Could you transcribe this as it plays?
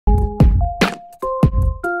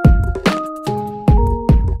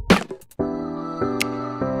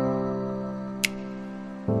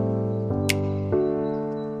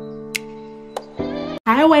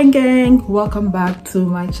Hi gang, welcome back to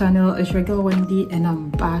my channel. It's your girl Wendy and I'm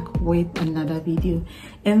back with another video.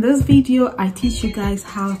 In this video I teach you guys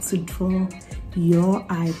how to draw your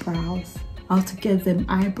eyebrows, how to get them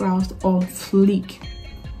eyebrows on fleek.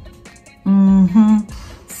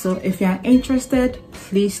 So if you're interested,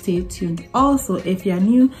 please stay tuned. Also, if you're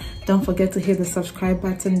new, don't forget to hit the subscribe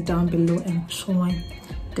button down below and join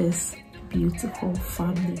this beautiful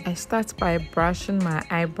family. I start by brushing my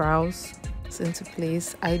eyebrows into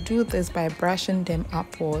place. I do this by brushing them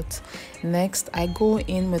upwards. Next, I go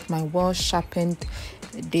in with my well sharpened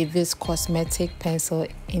Davis cosmetic pencil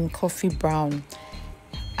in coffee brown.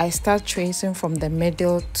 I start tracing from the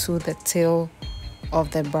middle to the tail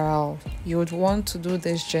of the brow. You would want to do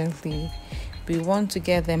this gently. We want to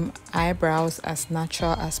get them eyebrows as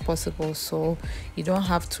natural as possible, so you don't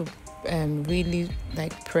have to really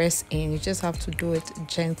like press in. You just have to do it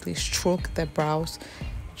gently. Stroke the brows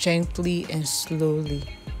gently and slowly.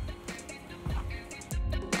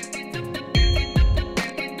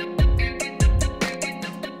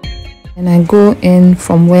 And I go in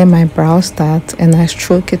from where my brows start and I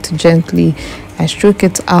stroke it gently. I stroke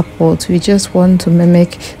it upwards. We just want to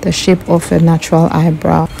mimic the shape of a natural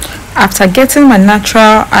eyebrow. After getting my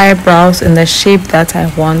natural eyebrows in the shape that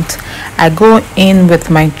I want, I go in with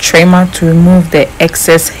my trimmer to remove the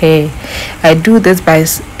excess hair. I do this by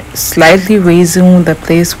slightly raising the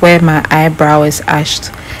place where my eyebrow is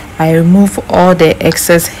arched. I remove all the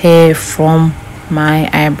excess hair from my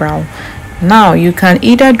eyebrow. Now you can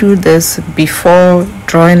either do this before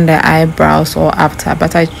drawing the eyebrows or after,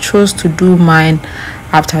 but I chose to do mine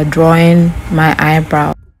after drawing my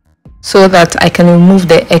eyebrow so that I can remove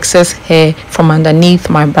the excess hair from underneath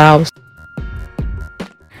my brows.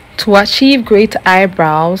 To achieve great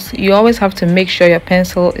eyebrows, you always have to make sure your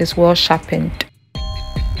pencil is well sharpened.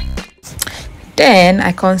 Then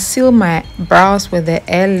I conceal my brows with the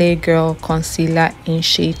LA Girl concealer in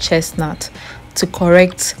shade Chestnut to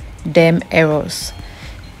correct them errors.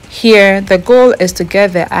 Here the goal is to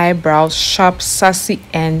get the eyebrows sharp, sassy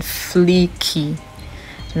and fleeky.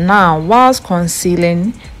 Now whilst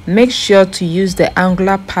concealing, make sure to use the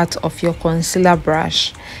angular part of your concealer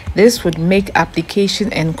brush. This would make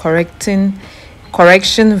application and correction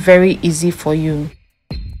very easy for you.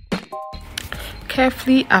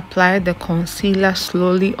 Carefully apply the concealer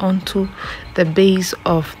slowly onto the base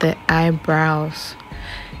of the eyebrows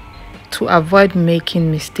to avoid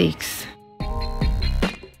making mistakes.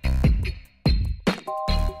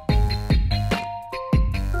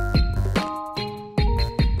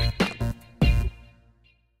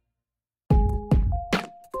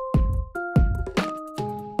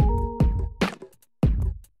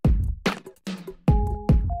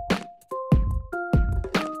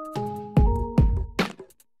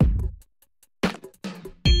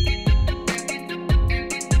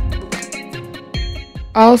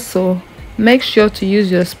 Also, make sure to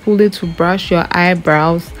use your spoolie to brush your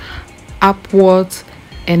eyebrows upwards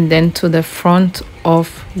and then to the front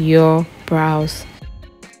of your brows.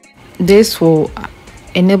 This will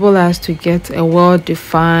enable us to get a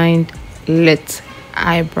well-defined lit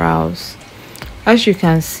eyebrows. As you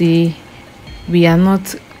can see, we are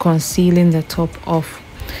not concealing the top of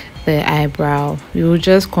the eyebrow. We will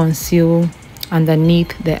just conceal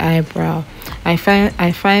underneath the eyebrow. I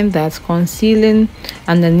find that concealing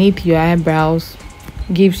underneath your eyebrows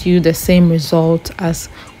gives you the same result as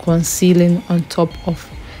concealing on top of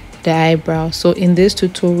the eyebrow. So in this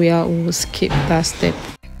tutorial we will skip that step.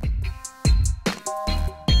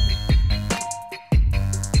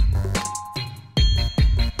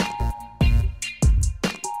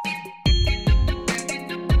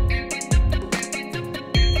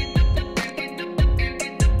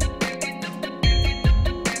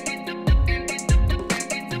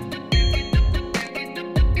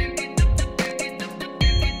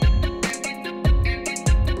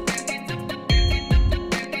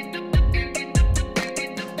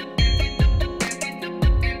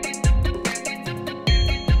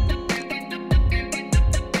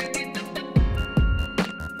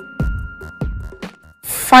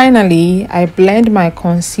 Finally, I blend my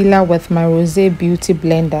concealer with my Rozaayy Beauty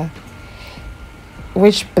Blender,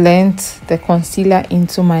 which blends the concealer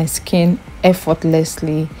into my skin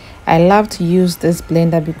effortlessly. I love to use this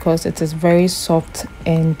blender because it is very soft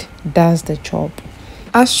and does the job.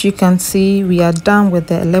 As you can see, we are done with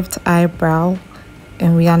the left eyebrow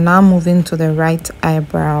and we are now moving to the right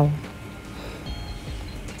eyebrow.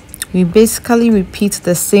 We basically repeat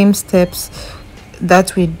the same steps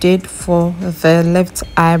that we did for the left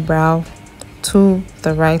eyebrow to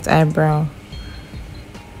the right eyebrow.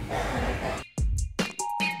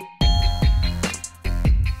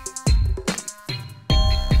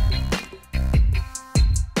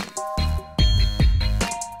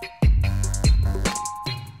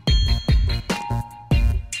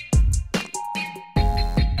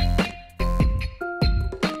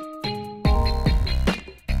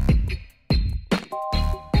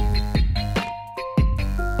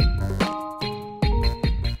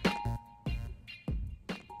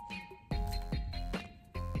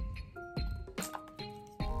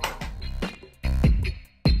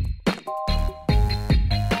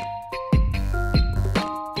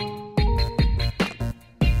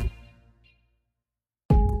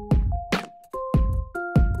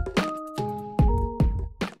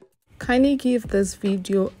 Kindly give this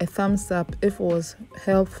video a thumbs up if it was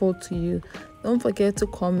helpful to you. Don't forget to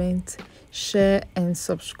comment, share and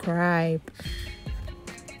subscribe.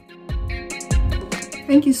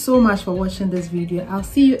 Thank you so much for watching this video. I'll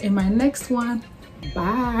see you in my next one.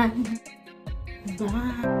 Bye.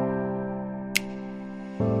 Bye.